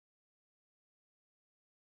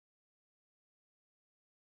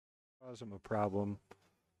cause him a problem.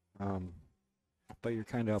 But you're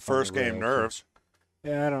kind of up First on the game rail, so- nerves.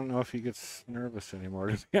 Yeah, I don't know if he gets nervous anymore,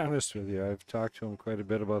 to be honest with you. I've talked to him quite a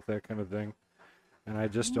bit about that kind of thing, and I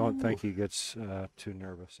just don't think he gets too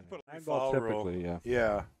nervous anymore. Put a 9 ball foul rule. typically, yeah.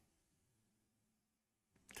 Yeah.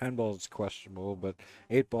 10 ball is questionable, but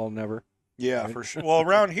 8 ball never. Yeah, Right. for sure. Well,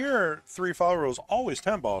 around here, 3 foul rules, always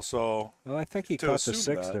 10 ball. So, Well, I think he To caught the assume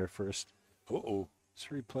 6 that. there first. uh-oh.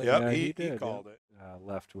 3 play. Yep, Yeah, he did. called yeah. it.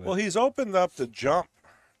 Left with. Well, he's opened up the jump,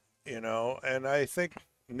 and I think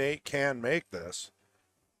Nate can make this.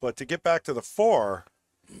 But to get back to the 4,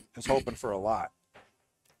 is hoping for a lot.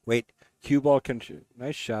 Wait, cue ball can shoot.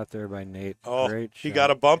 Nice shot there by Nate. Oh, Great he shot.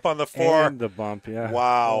 got a bump on the 4. And the bump, yeah.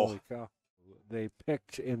 Wow. Holy cow. They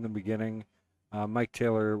picked in the beginning. Mike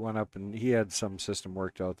Taylor went up and he had some system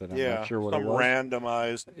worked out that I'm Yeah, not sure what some it was.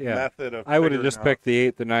 randomized Yeah. method of I would have figuring just out. picked the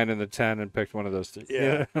 8, the 9, and the 10 and picked one of those 3.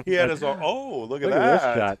 Yeah, he had his own. Oh, look at Look that.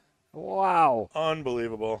 at this shot. Wow.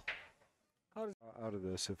 Unbelievable. Out of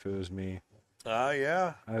this, if it was me,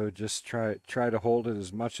 Yeah. I would just try to hold it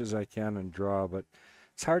as much as I can and draw, but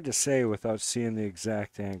it's hard to say without seeing the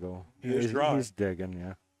exact angle. He is drawing. He's digging,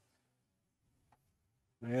 yeah.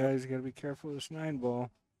 Yeah, he's got to be careful with this 9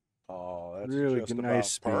 ball. Oh, that's Really just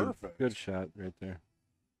nice speed. about perfect. Good shot right there.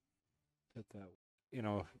 Hit that. You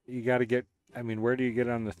know, you got to get. I mean, where do you get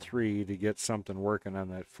on the 3 to get something working on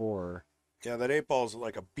that 4? Yeah, that 8 ball is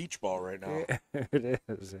like a beach ball right now. It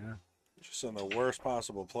is, yeah. Just in the worst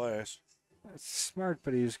possible place. That's smart,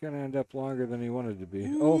 but he's going to end up longer than he wanted to be.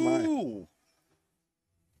 Oh my! Ooh.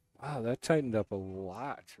 Wow, that tightened up a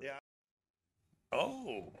lot. Yeah.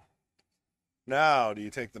 Oh. Now, do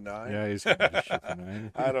you take the 9? Yeah, he's going to shoot the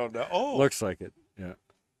 9. I don't know. Oh. Looks like it. Yeah,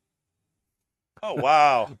 Oh,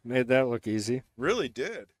 wow. made that look easy Really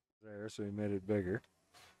did. there, so he made it bigger.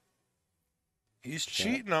 He's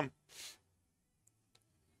cheating them.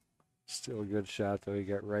 Still a good shot though. He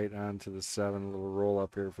got right onto the 7. A little roll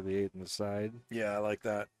up here for the 8 on the side. Yeah, I like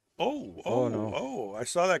that. Oh, Oh, oh, no. oh. I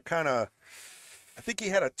saw that kind of. I think he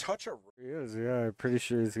had a touch of. He is, yeah. I'm pretty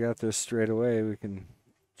sure he's got this straight away. We can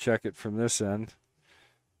check it from this end.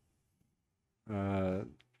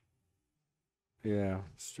 Yeah,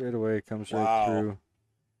 straight away comes right Wow. through.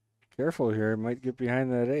 Careful here, might get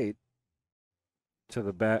behind that 8 to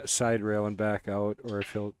the back side rail and back out, or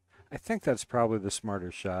if he'll. I think that's probably the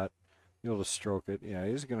smarter shot. You'll just stroke it. Yeah,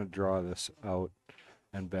 he's gonna draw this out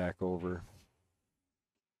and back over.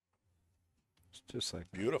 It's just like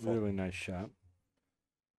Beautiful. really nice shot.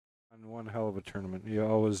 On one hell of a tournament, he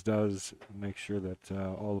always does make sure that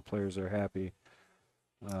all the players are happy.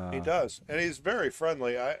 He does, and he's very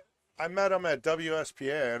friendly. I met him at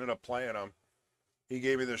WSPA. I ended up playing him. He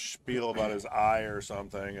gave me this spiel about his eye or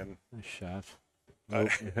something, and Nice shot. Nope.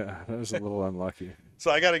 Yeah, that was a little unlucky.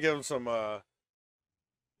 so I got to give him some. Yeah,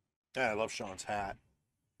 I love Sean's hat.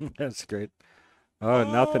 That's great. Oh,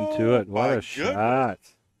 nothing to it. What my a shot.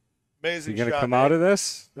 Is Amazing he going to shot, come Nate. out of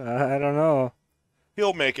this? I don't know.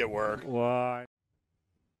 He'll make it work. Why?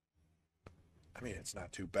 I mean, it's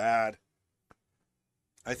not too bad.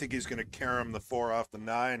 I think he's going to carry him the 4 off the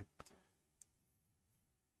 9.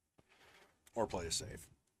 Or play it safe.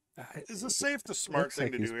 Is it safe the smart Looks thing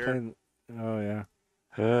like to he's do here? playing- Oh, yeah.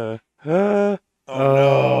 Oh,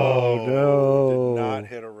 Oh, no. no. Did not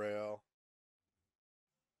hit a rail.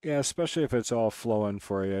 Yeah, especially if it's all flowing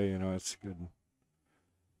for you. You know, it's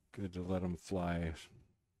good to let them fly.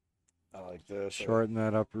 I like this. Shorten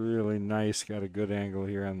that up really nice. Got a good angle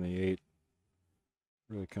here on the 8.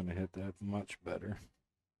 Really couldn't have hit that much better.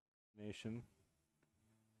 Nation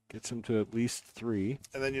gets him to at least 3.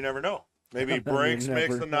 And then you never know. Maybe he You breaks, makes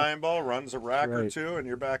never the know. 9 ball, runs a rack or Right. 2, and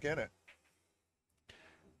you're back in it.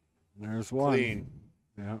 There's one. Clean.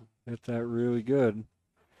 Yeah, hit that really good.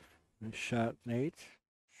 Nice shot, Nate.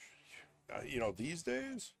 These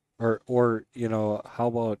days, Or you know, how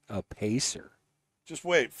about a pacer? just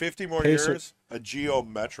wait. 50 more Pacer- years, a Geo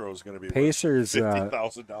Metro is going to be Pacer's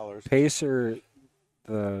 $50,000. Pacer,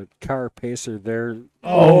 the car Pacer. There.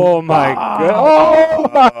 Oh, Oh my god! Oh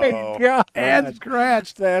my Oh. god! And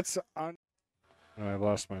scratched. That's. Oh, I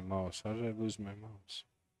lost my mouse. How did I lose my mouse?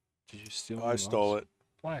 Did you steal? my I stole mouse? it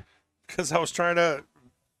Why? because I was trying to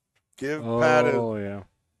give Pat a Oh yeah.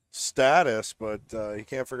 status, but he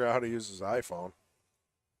can't figure out how to use his iPhone.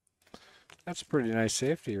 That's a pretty nice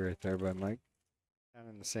safety right there by Mike. And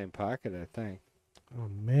in the same pocket, I think. Oh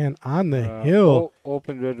man, on the Uh, hill.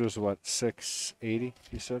 Open bid was what, 680?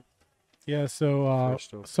 You said. Yeah, so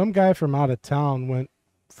First open. some guy from out of town went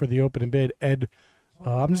for the open bid. Ed,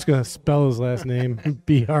 I'm just gonna spell his last name.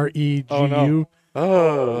 BREGU. Oh, no.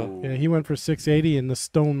 Oh. Yeah, he went for 680, and the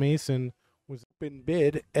stonemason was open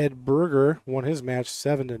bid. Ed Berger won his match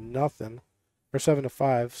 7-0, or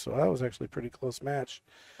 7-5. So that was actually a pretty close match.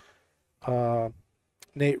 Nate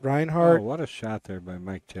Oh, Reinhardt, what a shot there by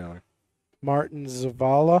Mike Taylor. Martin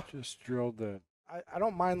Zavala. Just drilled that. I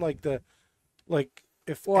don't mind like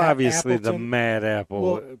if Well, obviously the Appleton, Mad Apple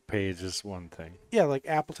Well- page is one thing. yeah, like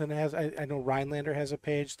Appleton has. I know Rhinelander has a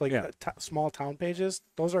page. Like Yeah. small town pages,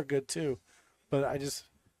 those are good too. But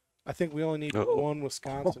I think we only need one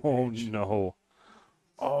Wisconsin Oh page. no!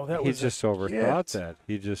 Oh, that He was just overthought that.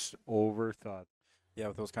 He just overthought. Yeah,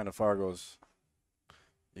 with those kind of Fargos,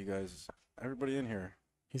 you guys, everybody in here.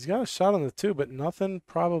 He's got a shot on the 2, but nothing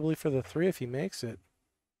probably for the 3 if he makes it.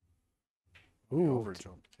 Ooh, Over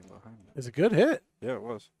jump came behind it. it's a good hit. Yeah, it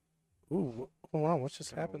was. Ooh, hold on, what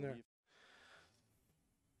just happened there? Leave.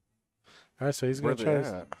 All right, so he's Where gonna they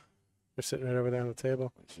try. at? They're sitting right over there on the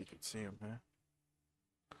table. So you can see him, man.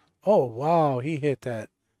 Oh wow, he hit that.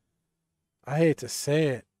 I hate to say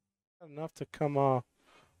it, enough to come off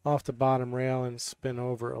the bottom rail and spin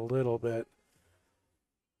over a little bit.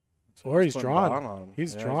 Or he's putting drawn. Bond on him.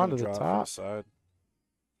 He's Yeah, drawn gonna to the draw it top. side.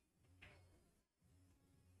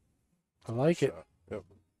 I like it. Shot. Yep.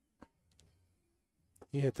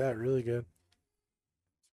 He hit that really good.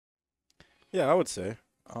 Yeah, I would say.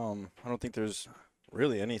 I don't think there's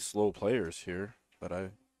really any slow players here that I,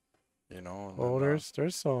 and Oh, then,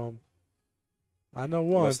 there's some. I know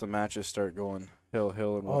one. unless the matches start going hill and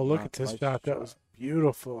Oh, look whatnot, at this nice shot. That was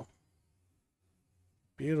beautiful.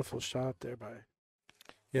 Beautiful shot there by.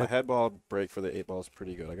 Yeah. My head ball break for the 8 ball is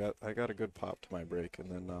pretty good. I got a good pop to my break, and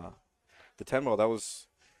then the 10 ball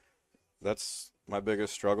that's my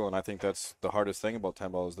biggest struggle, and I think that's the hardest thing about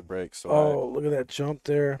 10 ball is the break. So Oh, look at that jump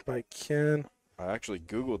there by Ken. I actually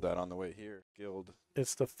Googled that on the way here. Guild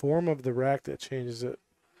It's the form of the rack that changes it.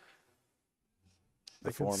 the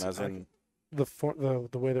I can form s- as I in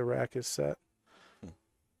the way the rack is set. Hmm.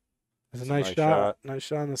 It's a It's nice nice shot. shot. Nice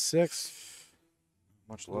shot on the 6.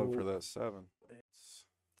 much love for Ooh. that 7.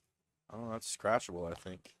 That's scratchable, I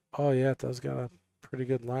think. Oh yeah, it does got a pretty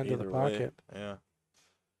good line to the Either way, pocket. yeah.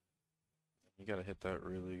 You gotta hit that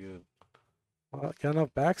really good, Well, got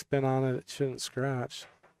enough backspin on it. It shouldn't scratch.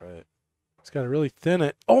 right? It's got to really thin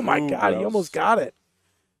it. Oh my Ooh, God, that he was almost got it.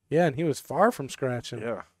 Yeah, and he was far from scratching.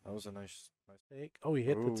 Yeah, that was a nice. Take. Oh, he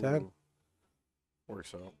hit the 10. Ooh.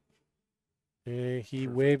 Works out. Yeah, he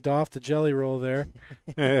Perfect. waved off the jelly roll there.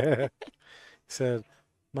 He said,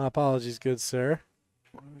 "My apologies, good sir."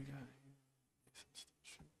 What do we got?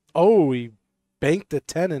 Oh, he banked the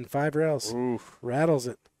 10 in 5 rails. Oof, Rattles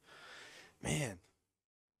it. man.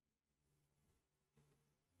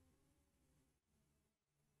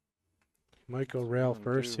 Might go rail gonna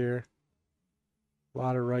first do? here. A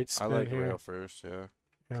lot of right I spin like here. rail first, yeah.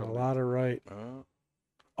 Yeah, a Coming. lot of right. Oh,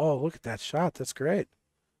 Oh, look at that shot. That's great.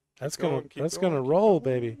 That's going, gonna keep that's going, gonna keep roll,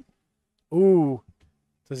 going. baby. Ooh.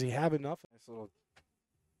 Does he have enough? nice little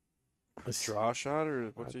Let's- draw shot, or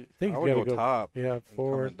what's he? think I you would gotta go go top. Yeah, and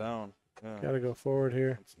forward. coming down. Yeah, Gotta go forward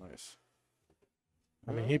here. that's nice.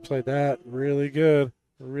 I mean, he played that really good.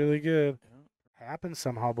 Really good. Yeah. Happened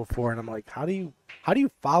somehow before, and I'm like, how do you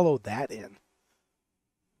follow that in?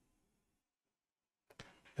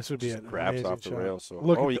 This would be Just an grabs amazing off the shot. rail. So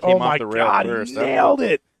Look oh, at he oh came my off the rail God, first. he nailed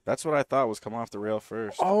it. That's what I thought was come off the rail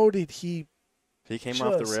first. Oh, did he? He came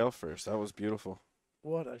off the just- rail first. That was beautiful.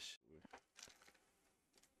 What a.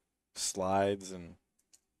 Slides and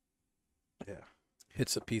yeah.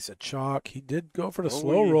 Hits a piece of chalk. He did go for the Oh,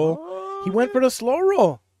 slow roll. He went for the slow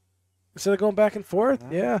roll instead of going back and forth.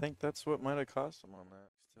 I Yeah. think that's what might have cost him on that.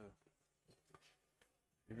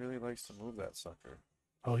 He really likes to move that sucker.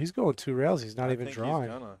 Oh, he's going 2 rails. He's not I even think drawing.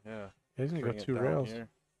 He's gonna, yeah. He's gonna bring go it 2 down rails. here.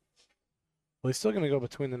 Well, he's still gonna go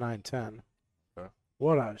between the 9-10. Okay.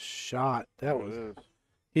 What a shot! That Oh, was. it is.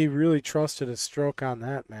 He really trusted his stroke on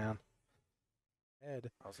that, man.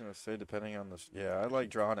 Head. I was gonna say, depending on the, I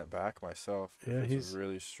like drawing it back myself. if Yeah, it's he's-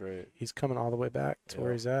 really straight He's coming all the way back to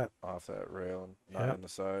where Yeah. he's at. off that rail and not Yeah. on the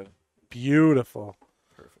side. Beautiful.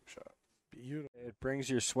 Perfect shot. Beautiful. It brings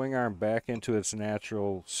your swing arm back into its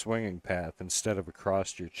natural swinging path instead of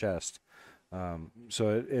across your chest. So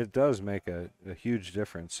it does make a huge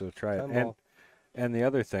difference. So try it. 10 ball. And the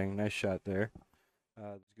other thing, nice shot there.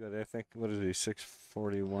 It's good. I think, what is he,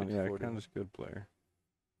 641? Yeah, 641. Ken's a good player.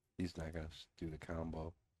 He's not gonna do the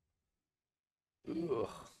combo.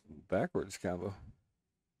 Backwards combo.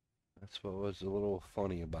 That's what was a little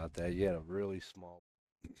funny about that. You had a really small.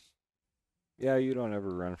 Yeah, you don't ever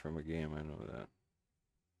run from a game. I know that.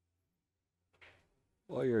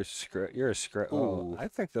 Well, you're a scratch. Oh, Ooh. I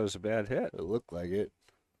think that was a bad hit. It looked like it.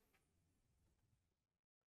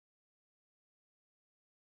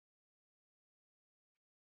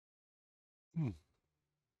 You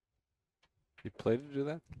play to do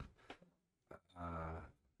that?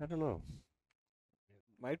 I don't know.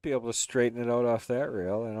 Might be able to straighten it out off that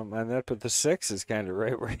rail, and that. But the 6 is kind of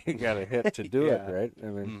right where you got to hit to do it, Yeah. right? I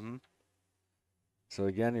mean, Mm-hmm. so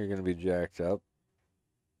again, you're going to be jacked up.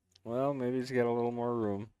 Well, maybe he's got a little more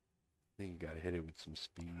room. I think you got to hit it with some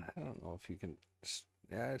speed. I don't know if you can.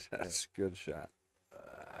 Yeah, that's a good shot.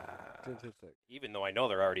 Even though I know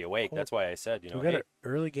they're already awake, Oh. that's why I said, We got an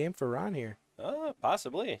early game for Ron here.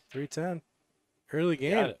 possibly. 3:10. Early Got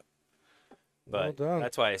game. it. Well But done.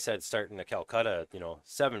 that's why I said starting to Calcutta,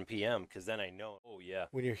 7 p.m. because then I know. Oh yeah,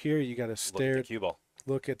 When you're here, you got to look at stare, the cue ball.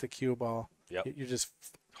 look at the cue ball. Yep. You're just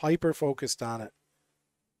hyper focused on it.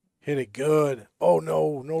 Hit it good. Oh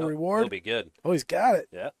no, no It'll reward. be good. Oh, he's got it.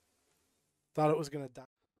 Yeah. Thought it was gonna die.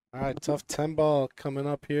 All right, tough 10 ball coming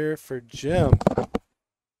up here for Jim.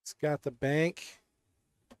 He's got the bank.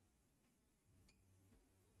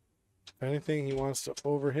 If anything, he wants to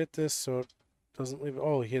overhit this so it doesn't leave.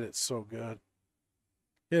 Oh, he hit it so good.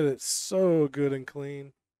 Hit it so good and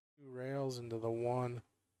clean. 2 rails into the 1.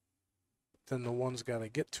 Then the 1's got to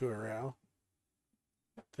get to a rail.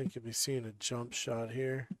 I think you'll be seeing a jump shot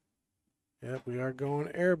here. Yep, we are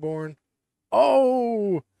going airborne.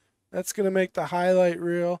 Oh, that's going to make the highlight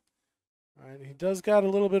reel. All right, he does got a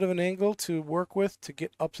little bit of an angle to work with to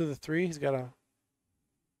get up to the 3. He's got to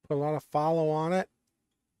put a lot of follow on it.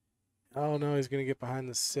 Oh no, he's going to get behind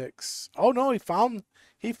the 6. Oh no, he found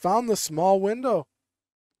the small window.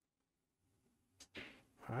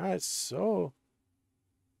 All right, so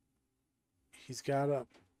he's got to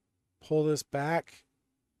pull this back.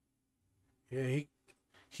 Yeah,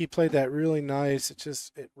 he played that really nice.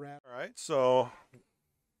 It wrapped. All right, so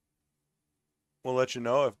we'll let you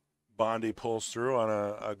know if Bondi pulls through on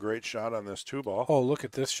a great shot on this 2 ball. Oh, look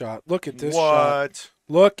at this shot. Look at this shot. What?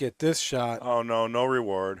 Look at this shot. Oh no, no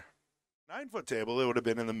reward. 9-foot table, it would have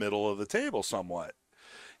been in the middle of the table somewhat.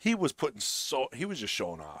 He was just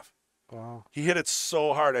showing off. Wow. He hit it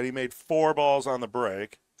so hard, and he made 4 balls on the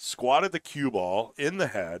break, squatted the cue ball in the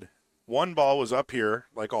head. 1 ball was up here,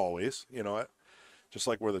 like always, just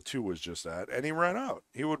like where the 2 was just at, and he ran out.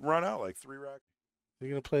 He would run out like 3 racks. Is he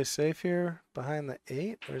going to play safe here behind the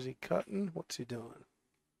 8, or is he cutting? What's he doing?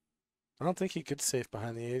 I don't think he could safe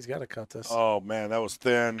behind the 8. He's got to cut this. Oh, man, that was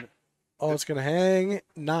thin. Oh, it's going to hang.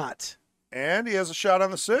 Not. And he has a shot on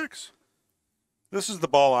the 6. This is the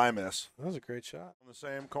ball I miss. That was a great shot. On the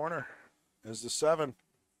same corner as the 7.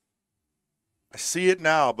 I see it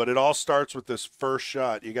now, but it all starts with this first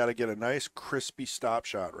shot. You got to get a nice, crispy stop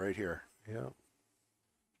shot right here. Yeah.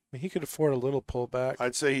 I mean, he could afford a little pullback.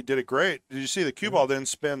 I'd say he did it great. Did you see the cue ball didn't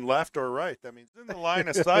spin left or right? That means it's in the line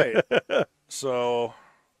of sight. So,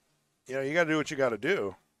 you got to do what you got to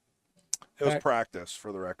do. It was practice,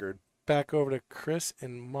 for the record. Back over to Chris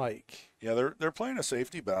and Mike. Yeah, they're playing a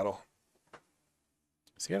safety battle.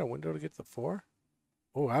 Has he got a window to get the 4?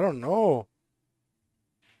 Oh, I don't know.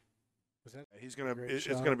 Was that He's gonna. Great It's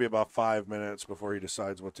shot. gonna be about 5 minutes before he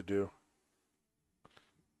decides what to do.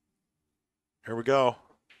 Here we go.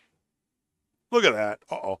 Look at that.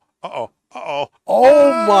 Uh-oh. Uh-oh. Uh-oh.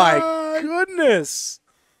 Oh my goodness!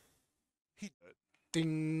 He,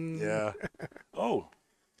 Ding. yeah. Oh.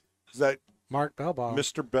 Is that Mark Bellbaum.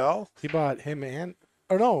 Mr. Bell? He bought him and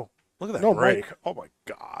no, Look at that No, break. Oh, my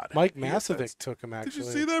God. Mike He hit that- Masovic took him actually. Did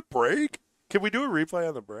you see that break? Can we do a replay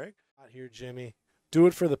on the break? Out here, Jimmy. Do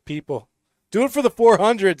it for the people. Do it for the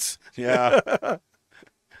 400s. Yeah.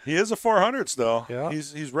 He is a 400s, though. Yeah.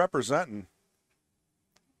 He's representing.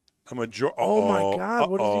 A major. Oh my God!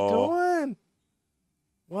 What is he Uh-oh. doing?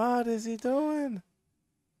 What is he doing?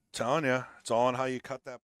 Telling you, it's all on how you cut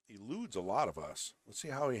that. He eludes a lot of us. Let's see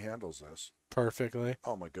how he handles this. Perfectly.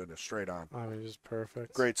 Oh my goodness, straight on. I mean, just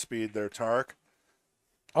perfect. Great speed there, Tark.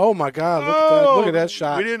 Oh my God! Look at that! Look at that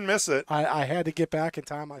shot. We didn't miss it. I had to get back in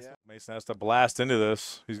time. Myself. Mason has to blast into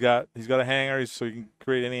this. He's got a hanger, so he can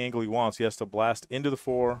create any angle he wants. He has to blast into the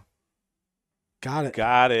 4. Got it.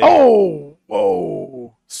 Got it. Oh,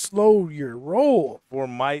 whoa! Slow your roll. 4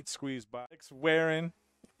 might squeeze by. 6 wearing,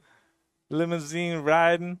 limousine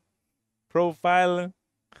riding, profiling.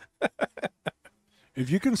 If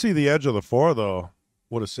you can see the edge of the 4, though,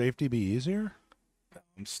 would a safety be easier?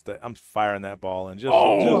 I'm firing that ball in just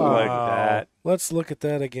Oh, like wow. that. Let's look at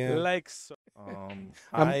that again. Like so.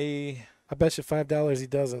 I bet you $5 he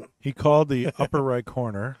doesn't. He called the upper right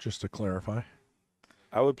corner, just to clarify.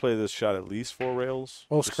 would play this shot at least 4 rails.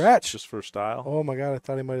 Oh, just- scratch. just for style. Oh my God! I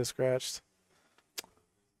thought he might have scratched.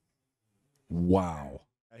 Wow.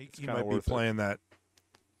 He kinda might be worth it. playing that.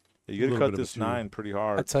 You got to little cut bit of a this two. 9 pretty I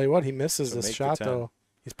hard. tell you what, he misses To this make the shot 10. though.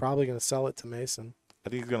 He's probably going to sell it to Mason. I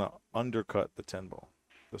think he's gonna undercut the 10 ball.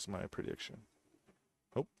 That's my prediction.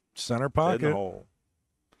 Center Dead in the pocket. hole.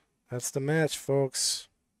 That's the match, folks.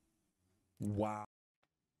 Wow.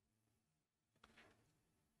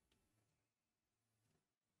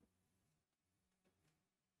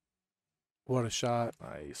 What a shot.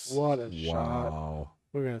 Nice. What a shot. Wow.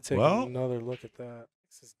 We're going to take Well- another look at that.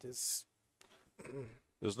 This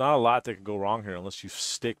There's not a lot that can go wrong here unless you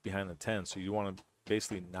stick behind the 10. So you want to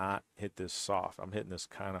basically not hit this soft. I'm hitting this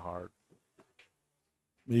kind of hard.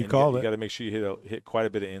 You And called You it. got to make sure you hit quite a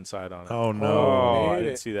bit of inside on it. Oh, no. Oh, I Made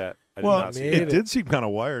didn't it. see that. I did Well, not see made it it. did seem kind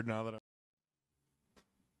of wired now that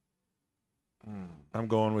Hmm. I'm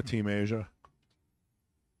going with Team Asia.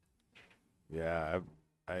 Yeah,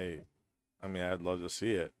 I mean, I'd love to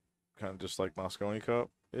see it. Kind of just like Mosconi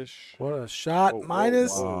Cup ish. What a shot. Whoa, whoa,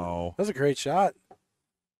 Minus. whoa. Wow. That was a great shot.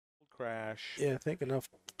 Crash. Yeah, I think enough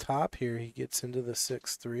top here. He gets into the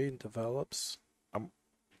 6-3 and develops.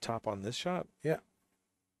 Top on this shot. Boom.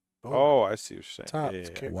 Oh, I see what you're saying. Top. Yeah, It's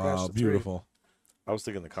yeah, ca- yeah. crash Wow. the three. Beautiful. I was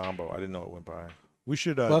thinking the combo. I didn't know it went by. We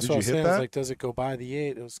should. Well, that's Did what I you was saying. hit I was that? like, does it go by the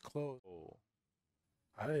 8? It was close. Oh.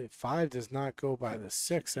 5 does not go by the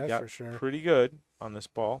 6, that's got for sure. Pretty good on this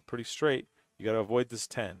ball. Pretty straight. You got to avoid this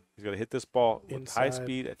 10. He's got to hit this ball with high Inside.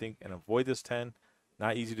 speed, I think, and avoid this 10.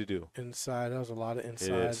 Not easy to do. Inside. That was a lot of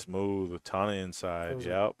inside. It's smooth, a ton of That inside. was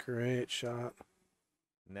Yep. a great shot.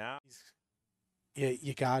 Now, Yeah,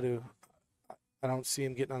 you got to. I don't see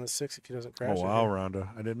him getting on the 6 if he doesn't crash. Oh it wow, here.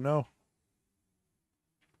 Rhonda. I didn't know.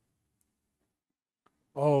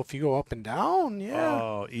 Oh, if you go up and down, yeah.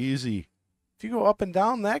 Oh, easy. If you go up and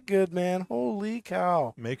down that good, man. Holy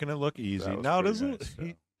cow. Making it look easy. That was Now pretty doesn't nice, he?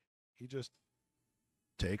 yeah. He just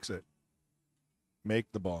takes it.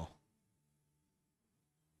 Make the ball.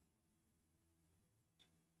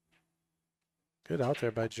 Good out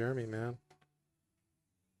there by Jeremy, man.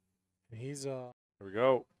 And he's a here we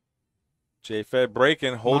go. J-Fed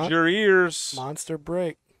breaking. Hold Mon- your ears. monster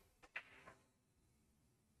break.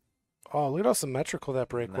 Oh, look at how symmetrical that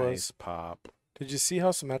break Nice was. pop. Did you see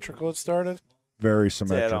how symmetrical it started? Very Dead on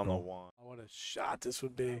the symmetrical. one. Oh, what a shot this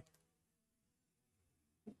would be.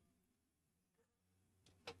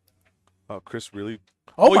 Oh, Chris really.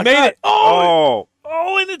 Oh, he my made God. it. Oh,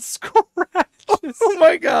 and it scratches. Oh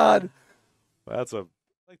my God. That's I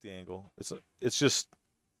like the angle. It's just.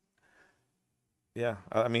 Yeah,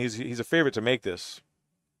 I mean he's a favorite to make this.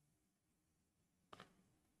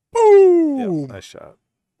 Boom! Yeah, nice shot.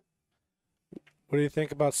 What do you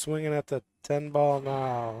think about swinging at the 10 ball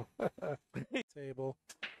now? Table.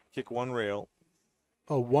 Kick one rail.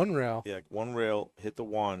 Oh, one rail. Yeah, one rail. Hit the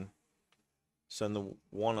one. Send the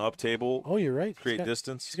one up table. Oh, you're right. Create He's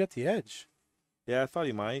distance. got the edge. Yeah, I thought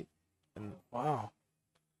he might, and Wow.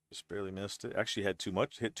 just barely missed it. Actually, hit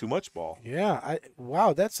too much ball. Yeah.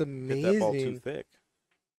 Wow, that's Hit amazing. that ball too thick.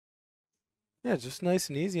 Yeah, just nice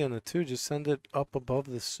and easy on the 2. Just send it up above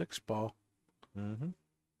the 6 ball. Mm-hmm.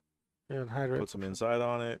 And hide right. Put some inside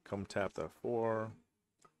on it. Come tap that 4.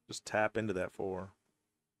 Just tap into that 4.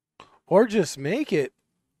 Or just make it.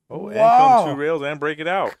 Oh, and Wow. come 2 rails and break it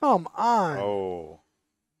out. Come on. Oh,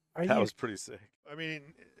 Are that you was pretty sick. I mean,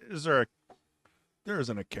 there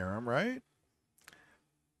isn't a carom, right?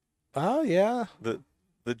 Oh, yeah.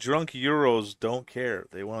 The drunk Euros don't care.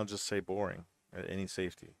 They want to just say boring at any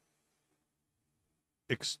safety.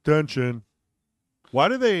 Extension. Why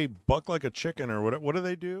do they buck like a chicken or what do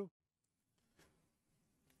they do?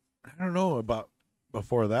 I don't know about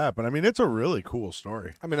before that, but I mean, it's a really cool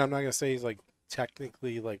story. I mean, I'm not going to say he's like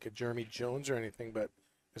technically like a Jeremy Jones or anything, but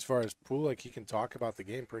as far as pool, like he can talk about the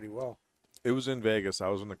game pretty well. It was in Vegas. I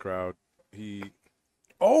was in the crowd.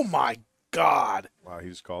 Oh, my God. Wow, he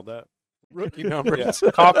just called that. Rookie numbers.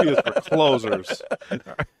 Yeah, coffee is for closers.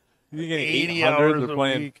 You getting 80 800? hours They're a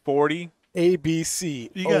playing week. 40. ABC.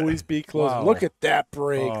 You got- Always be close. Wow. Look at that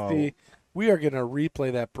break. Oh. We are going to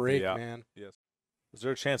replay that break, Yeah. man. Yes. Is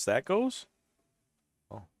there a chance that goes?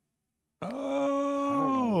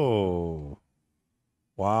 Oh.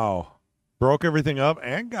 Wow. Broke everything up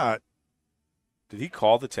and got Did he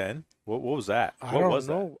call the 10? What was that? I What don't was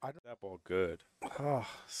know. that ball good. Oh,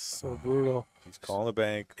 so brutal. He's calling the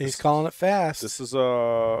bank. He's calling it fast. This is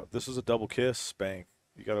a double kiss bank.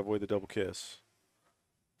 You got to avoid the double kiss.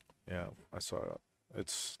 Yeah, I saw it.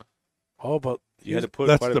 It's Oh, but you had to put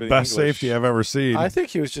that's quite a the bit best of English. safety I've ever seen. I think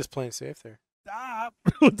he was just playing safe there. Stop.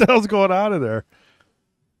 What the hell's going on in there?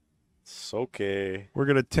 It's okay. We're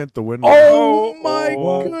gonna tint the window. Oh, my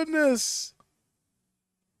oh. goodness.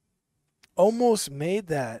 Almost made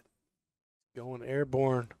that. Going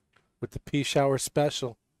airborne with the P shower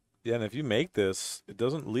special. Yeah, and if you make this, it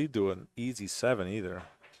doesn't lead to an easy 7 either.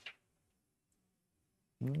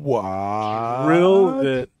 What? Drilled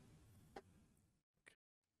it.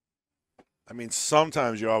 I mean,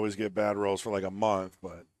 sometimes you always get bad rolls for like a month,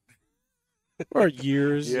 but Or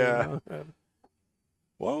years. you Yeah. know.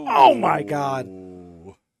 whoa! Oh, my God.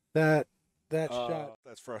 That shot.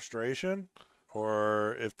 That's frustration,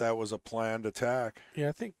 or if that was a planned attack. Yeah,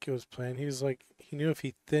 I think it was planned. He was like, he knew if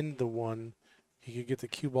he thinned the one, he could get the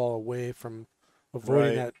cue ball away from avoiding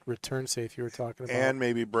Right. that return safe you were talking about. And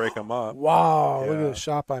maybe break them up. wow, look at Yeah. the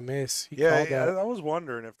shot by Mace. He Yeah, called that. I was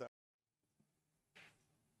wondering if that.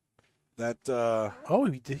 Oh,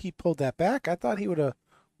 he pulled that back. I thought he would have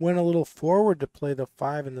went a little forward to play the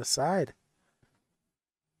 5 in the side.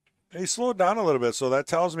 He slowed down a little bit, so that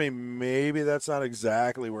tells me maybe that's not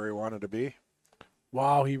exactly where he wanted to be.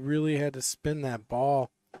 Wow, he really had to spin that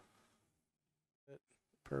ball.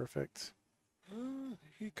 Perfect.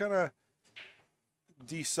 He kind of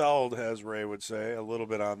decelled, as Ray would say, a little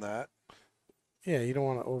bit on that. Yeah, you don't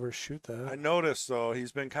want to overshoot that. I noticed, though,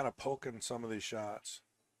 he's been kind of poking some of these shots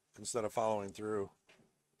instead of following through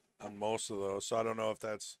on most of those. So I don't know if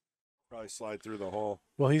that's probably slide through the hole.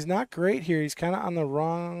 Well, he's not great here. He's kind of on the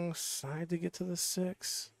wrong side to get to the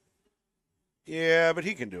 6. Yeah, but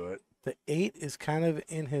he can do it. The 8 is kind of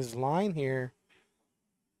in his line here.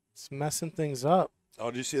 It's messing things up.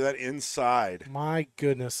 Oh, did you see that inside? My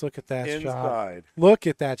goodness, look at that shot. Inside. Look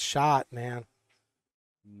at that shot, man.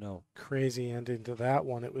 No. Crazy ending to that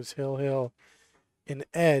one. It was Hill. And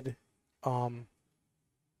Ed,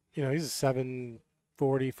 you know, he's a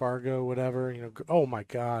 740 Fargo, whatever. You know, oh my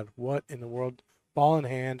God, what in the world? Ball in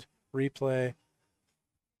hand, replay.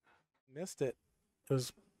 Missed it. It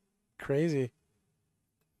was crazy.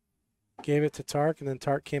 Gave it to Tark, and then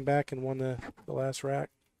Tark came back and won the last rack.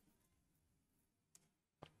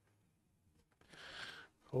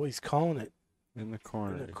 Oh, he's calling it. In the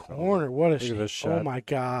corner. In the corner. What a Look at shot. this Oh shot. my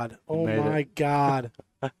God. He Oh made it. my God.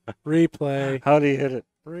 Replay. How'd he hit it?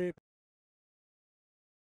 Replay.